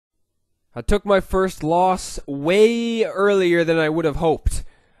I took my first loss way earlier than I would have hoped.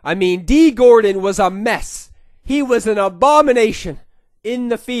 I mean, D. Gordon was a mess. He was an abomination in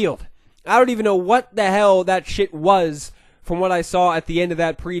the field. I don't even know what the hell that shit was from what I saw at the end of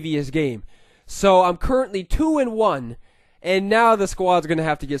that previous game. So I'm currently 2-1, and now the squad's going to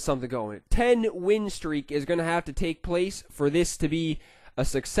have to get something going. 10-win streak is going to have to take place for this to be a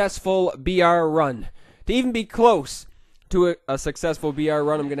successful BR run. To even be close to a successful BR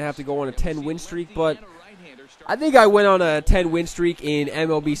run, I'm going to have to go on a 10-win streak, but I think I went on a 10-win streak in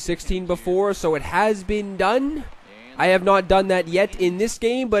MLB 16 before, so it has been done. I have not done that yet in this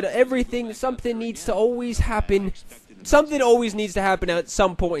game, but something needs to always happen. Something always needs to happen at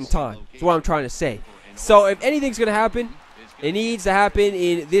some point in time. That's what I'm trying to say. So if anything's going to happen, it needs to happen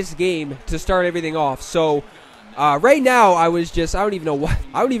in this game to start everything off. So right now, I don't even know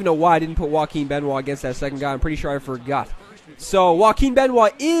why I didn't put Joaquin Benoit against that second guy. I'm pretty sure I forgot. So Joaquin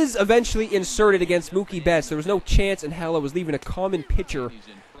Benoit is eventually inserted against Mookie Betts. There was no chance in hell I was leaving a common pitcher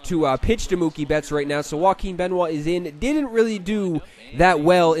to pitch to Mookie Betts right now. So Joaquin Benoit is in. Didn't really do that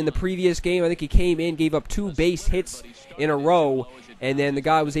well in the previous game. I think he came in, gave up 2 base hits in a row, and then the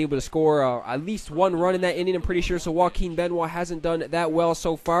guy was able to score at least 1 run in that inning, I'm pretty sure. So Joaquin Benoit hasn't done that well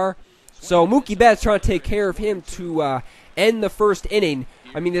so far. So Mookie Betts trying to take care of him to end the first inning.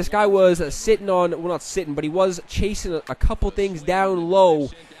 I mean, this guy was sitting on, well, not sitting, but he was chasing a couple things down low.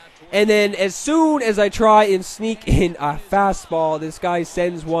 And then as soon as I try and sneak in a fastball, this guy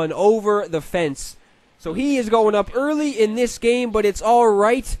sends one over the fence. So he is going up early in this game, but it's all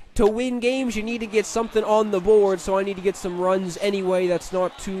right. To win games, you need to get something on the board, so I need to get some runs anyway. That's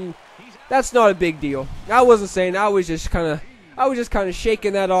not a big deal. I wasn't saying, I was just kind of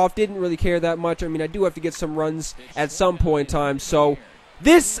shaking that off. Didn't really care that much. I mean, I do have to get some runs at some point in time, so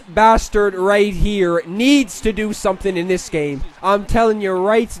this bastard right here needs to do something in this game. I'm telling you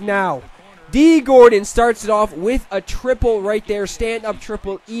right now. D. Gordon starts it off with a triple right there. Stand-up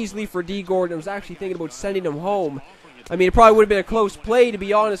triple easily for D. Gordon. I was actually thinking about sending him home. I mean, it probably would have been a close play, to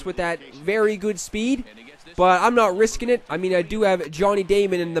be honest, with that very good speed. But I'm not risking it. I mean, I do have Johnny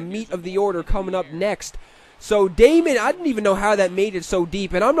Damon in the meat of the order coming up next. So Damon, I didn't even know how that made it so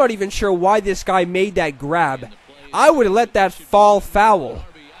deep. And I'm not even sure why this guy made that grab. I would have let that fall foul.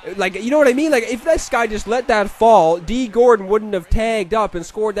 Like, you know what I mean? Like, if this guy just let that fall, D. Gordon wouldn't have tagged up and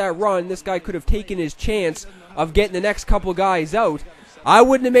scored that run. This guy could have taken his chance of getting the next couple guys out. I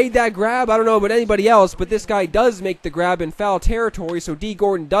wouldn't have made that grab. I don't know about anybody else, but this guy does make the grab in foul territory, so D.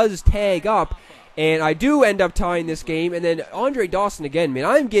 Gordon does tag up. And I do end up tying this game. And then Andre Dawson again, man.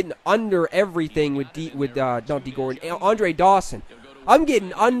 I'm getting under everything with not D. Gordon, Andre Dawson. I'm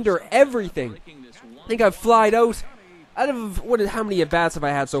getting under everything. I think I've flied out of how many at-bats have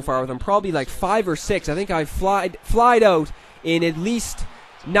I had so far with him? Probably like 5 or 6. I think I've flied out in at least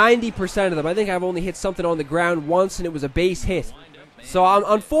 90% of them. I think I've only hit something on the ground once, and it was a base hit. So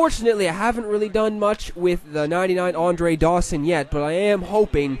unfortunately, I haven't really done much with the 99 Andre Dawson yet, but I am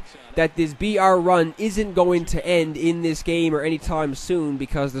hoping that this BR run isn't going to end in this game or anytime soon,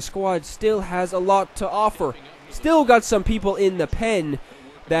 because the squad still has a lot to offer. Still got some people in the pen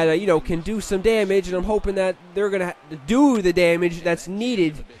that can do some damage, and I'm hoping that they're gonna do the damage that's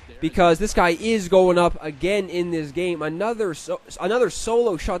needed, because this guy is going up again in this game. Another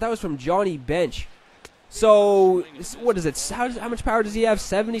solo shot. That was from Johnny Bench. So what is it? How much power does he have?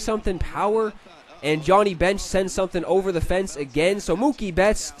 70-something power. And Johnny Bench sends something over the fence again. So Mookie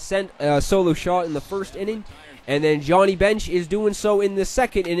Betts sent a solo shot in the first inning. And then Johnny Bench is doing so in the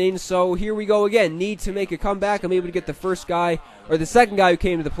second inning. So here we go again. Need to make a comeback. I'm able to get the first guy, or the second guy who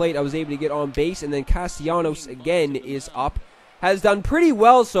came to the plate. I was able to get on base. And then Castellanos again is up. Has done pretty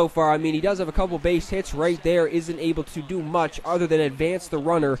well so far. I mean, he does have a couple base hits right there. Isn't able to do much other than advance the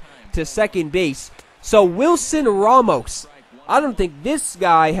runner to second base. So Wilson Ramos, I don't think this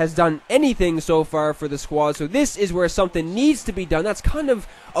guy has done anything so far for the squad. So this is where something needs to be done. That's kind of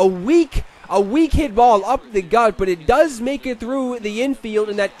a weak hit ball up the gut, but it does make it through the infield,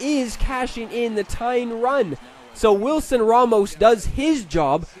 and that is cashing in the tying run. So Wilson Ramos does his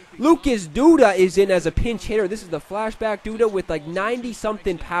job. Lucas Duda is in as a pinch hitter. This is the flashback Duda with like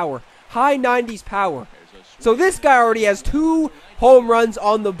 90-something power. High 90s power. So this guy already has 2 home runs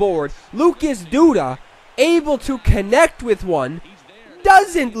on the board. Lucas Duda, able to connect with one,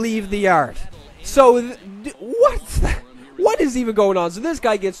 doesn't leave the yard. So what is even going on? So this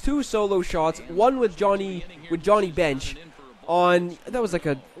guy gets 2 solo shots, one with Johnny Bench on, that was like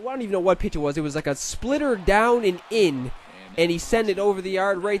I don't even know what pitch it was. It was like a splitter down and in, and he sent it over the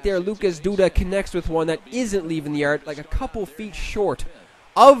yard right there. Lucas Duda connects with one that isn't leaving the yard, like a couple feet short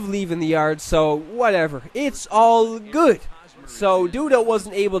of leaving the yard. So whatever, it's all good. So Duda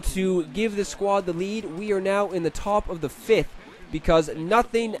wasn't able to give the squad the lead. We are now in the top of the 5th because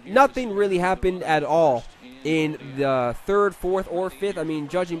nothing really happened at all in the 3rd, 4th, or 5th. I mean,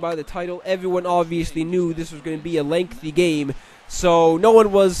 judging by the title, everyone obviously knew this was going to be a lengthy game. So no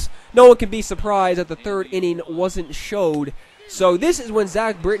one can be surprised that the 3rd inning wasn't showed. So this is when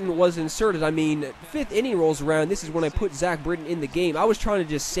Zach Britton was inserted. I mean, 5th inning rolls around. This is when I put Zach Britton in the game. I was trying to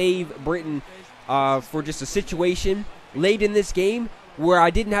just save Britton for just a situation late in this game where I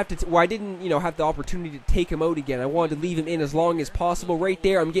didn't have the opportunity to take him out again. I wanted to leave him in as long as possible. Right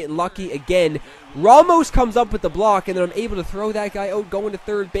there, I'm getting lucky again. Ramos comes up with the block, and then I'm able to throw that guy out going to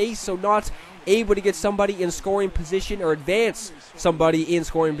 3rd base, so not able to get somebody in scoring position or advance somebody in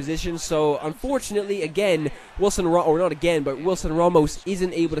scoring position. So unfortunately, again, Wilson Ramos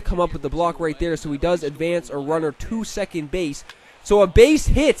isn't able to come up with the block right there, so he does advance a runner to 2nd base. So a base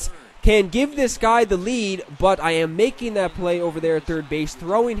hit can give this guy the lead, but I am making that play over there at 3rd base,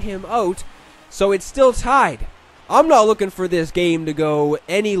 throwing him out, so it's still tied. I'm not looking for this game to go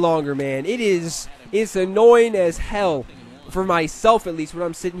any longer, man. It's annoying as hell, for myself at least, when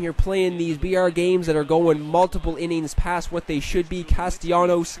I'm sitting here playing these BR games that are going multiple innings past what they should be.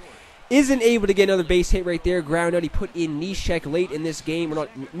 Castellanos isn't able to get another base hit right there. Ground out. He put in Nishek late in this game.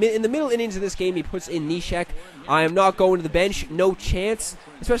 In the middle innings of this game, he puts in Nishek. I am not going to the bench. No chance.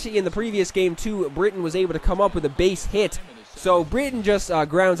 Especially in the previous game, too. Britton was able to come up with a base hit. So Britton just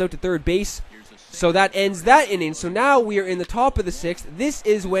grounds out to 3rd base. So that ends that inning. So now we are in the top of the 6th. This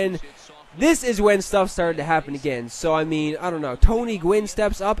is when stuff started to happen again. So, I mean, I don't know. Tony Gwynn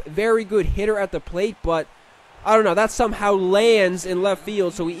steps up. Very good hitter at the plate, but I don't know, that somehow lands in left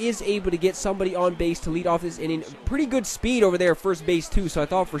field, so he is able to get somebody on base to lead off this inning. Pretty good speed over there at 1st base, too, so I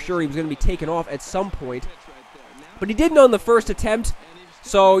thought for sure he was going to be taken off at some point. But he didn't on the 1st attempt,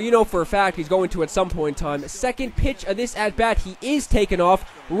 so you know for a fact he's going to at some point in time. 2nd pitch of this at-bat, he is taken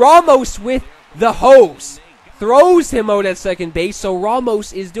off. Ramos with the hose throws him out at 2nd base, so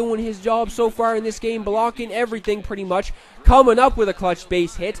Ramos is doing his job so far in this game, blocking everything pretty much, coming up with a clutch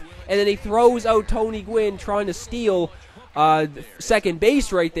base hit, and then he throws out Tony Gwynn trying to steal 2nd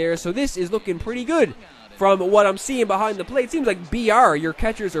base right there. So this is looking pretty good from what I'm seeing behind the plate. It seems like BR, your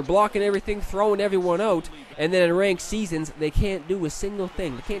catchers are blocking everything, throwing everyone out, and then in ranked seasons, they can't do a single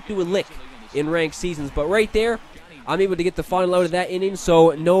thing. They can't do a lick in ranked seasons, but right there, I'm able to get the final out of that inning,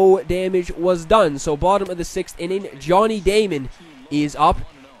 so no damage was done. So bottom of the 6th inning, Johnny Damon is up,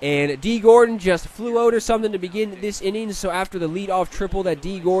 and D. Gordon just flew out or something to begin this inning. So after the leadoff triple that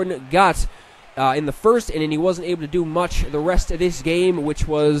D. Gordon got in the 1st inning, he wasn't able to do much the rest of this game, which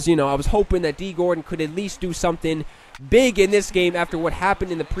was, you know, I was hoping that D. Gordon could at least do something big in this game after what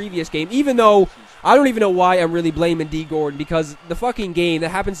happened in the previous game, even though I don't even know why I'm really blaming D. Gordon, because the fucking game, that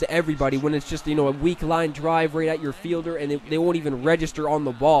happens to everybody when it's just, you know, a weak line drive right at your fielder and they won't even register on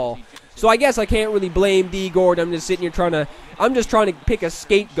the ball. So I guess I can't really blame D. Gordon. I'm just sitting here I'm just trying to pick a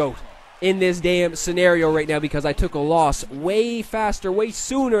scapegoat in this damn scenario right now because I took a loss way faster, way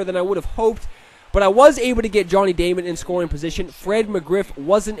sooner than I would have hoped. But I was able to get Johnny Damon in scoring position. Fred McGriff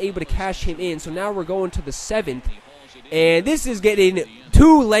wasn't able to cash him in, so now we're going to the 7th. And this is getting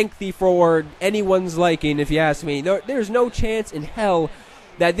too lengthy for anyone's liking, if you ask me. There's no chance in hell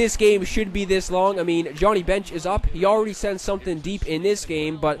that this game should be this long. I mean, Johnny Bench is up. He already sent something deep in this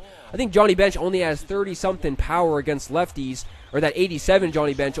game, but I think Johnny Bench only has 30-something power against lefties, or that 87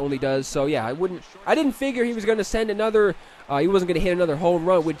 Johnny Bench only does. So, yeah, I didn't figure he was going to send another, he wasn't going to hit another home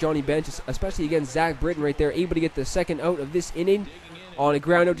run with Johnny Bench, especially against Zach Britton right there, able to get the 2nd out of this inning on a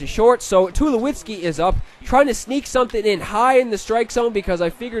ground out to short. So Tulowitzki is up, trying to sneak something in high in the strike zone because I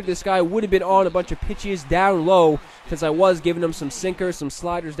figured this guy would have been on a bunch of pitches down low since I was giving him some sinkers, some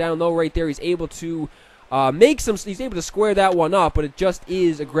sliders down low right there. He's able to he's able to square that one up, but it just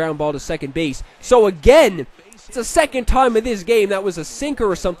is a ground ball to 2nd base. So again, it's the 2nd time in this game that was a sinker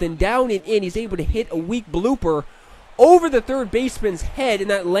or something down and in. He's able to hit a weak blooper over the 3rd baseman's head, and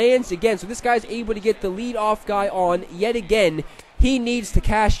that lands again. So this guy's able to get the leadoff guy on yet again. He needs to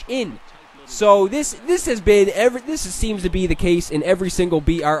cash in. So this seems to be the case in every single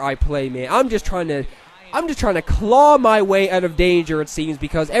BR I play, man. I'm just trying to claw my way out of danger, it seems,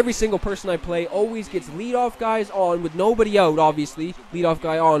 because every single person I play always gets leadoff guys on with nobody out, obviously. Leadoff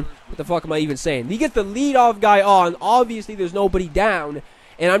guy on. What the fuck am I even saying? You get the leadoff guy on, obviously there's nobody down,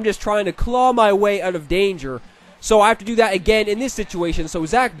 and I'm just trying to claw my way out of danger. So I have to do that again in this situation. So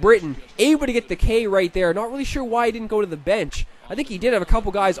Zach Britton, able to get the K right there. Not really sure why he didn't go to the bench. I think he did have a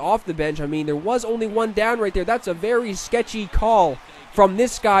couple guys off the bench. I mean, there was only one down right there. That's a very sketchy call from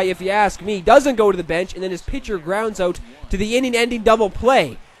this guy, if you ask me. Doesn't go to the bench, and then his pitcher grounds out to the inning-ending double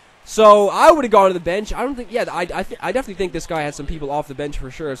play. So I would have gone to the bench. I don't think, yeah, I definitely think this guy had some people off the bench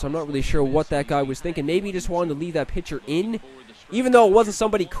for sure, so I'm not really sure what that guy was thinking. Maybe he just wanted to leave that pitcher in, even though it wasn't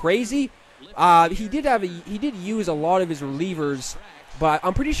somebody crazy. He did use a lot of his relievers, but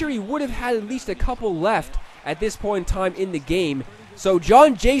I'm pretty sure he would have had at least a couple left at this point in time in the game. So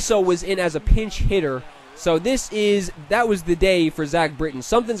John Jaso was in as a pinch hitter. So that was the day for Zach Britton.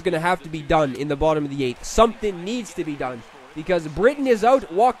 Something's going to have to be done in the bottom of the 8th. Something needs to be done. Because Britton is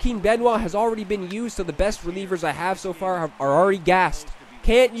out, Joaquin Benoit has already been used, so the best relievers I have so far are already gassed.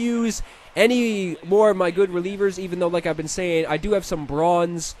 Can't use any more of my good relievers, even though, like I've been saying, I do have some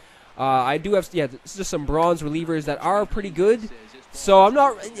bronze. It's just some bronze relievers that are pretty good. So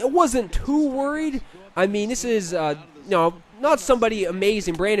I wasn't too worried. I mean, this is, not somebody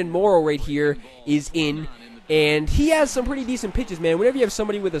amazing. Brandon Morrow right here is in, and he has some pretty decent pitches, man. Whenever you have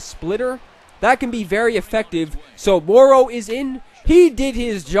somebody with a splitter, that can be very effective. So Morrow is in. He did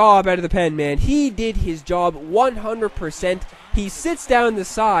his job out of the pen, man. He did his job 100%. He sits down the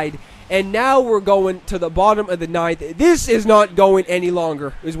side, and now we're going to the bottom of the 9th. This is not going any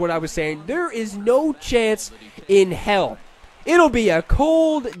longer, is what I was saying. There is no chance in hell. It'll be a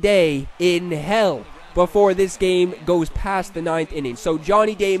cold day in hell before this game goes past the 9th inning. So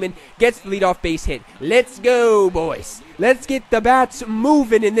Johnny Damon gets the leadoff base hit. Let's go, boys. Let's get the bats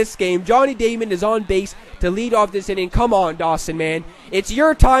moving in this game. Johnny Damon is on base to lead off this inning. Come on, Dawson, man. It's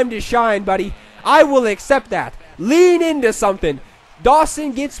your time to shine, buddy. I will accept that. Lean into something.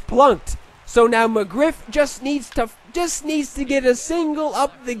 Dawson gets plunked. So now McGriff just needs to get a single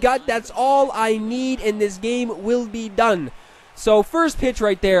up the gut. That's all I need, and this game will be done. So first pitch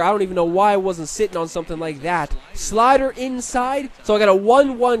right there, I don't even know why I wasn't sitting on something like that. Slider inside, so I got a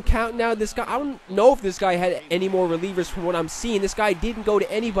 1-1 count now. This guy, I don't know if this guy had any more relievers from what I'm seeing. This guy didn't go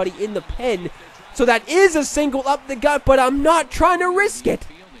to anybody in the pen. So that is a single up the gut, but I'm not trying to risk it.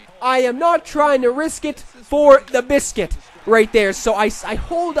 I am not trying to risk it for the biscuit right there. So I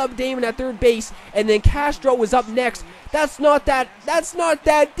hold up Damon at third base, and then Castro was up next. That's not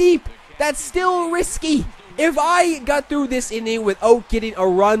that deep. That's still risky. If I got through this inning without getting a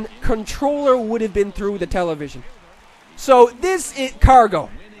run, controller would have been through the television. So this is Cargo.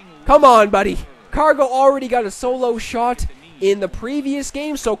 Come on, buddy. Cargo already got a solo shot in the previous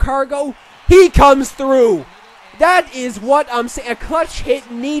game, so Cargo, he comes through. That is what I'm saying. A clutch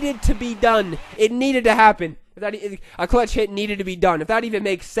hit needed to be done. It needed to happen. A clutch hit needed to be done. If that even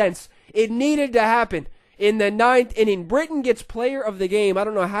makes sense. It needed to happen. In the 9th inning, Britton gets player of the game. I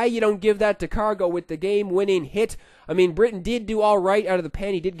don't know how you don't give that to Cargo with the game-winning hit. I mean, Britton did do all right out of the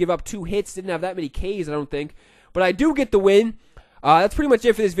pen. He did give up 2 hits. Didn't have that many Ks, I don't think. But I do get the win. That's pretty much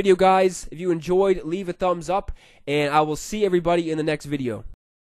it for this video, guys. If you enjoyed, leave a thumbs up. And I will see everybody in the next video.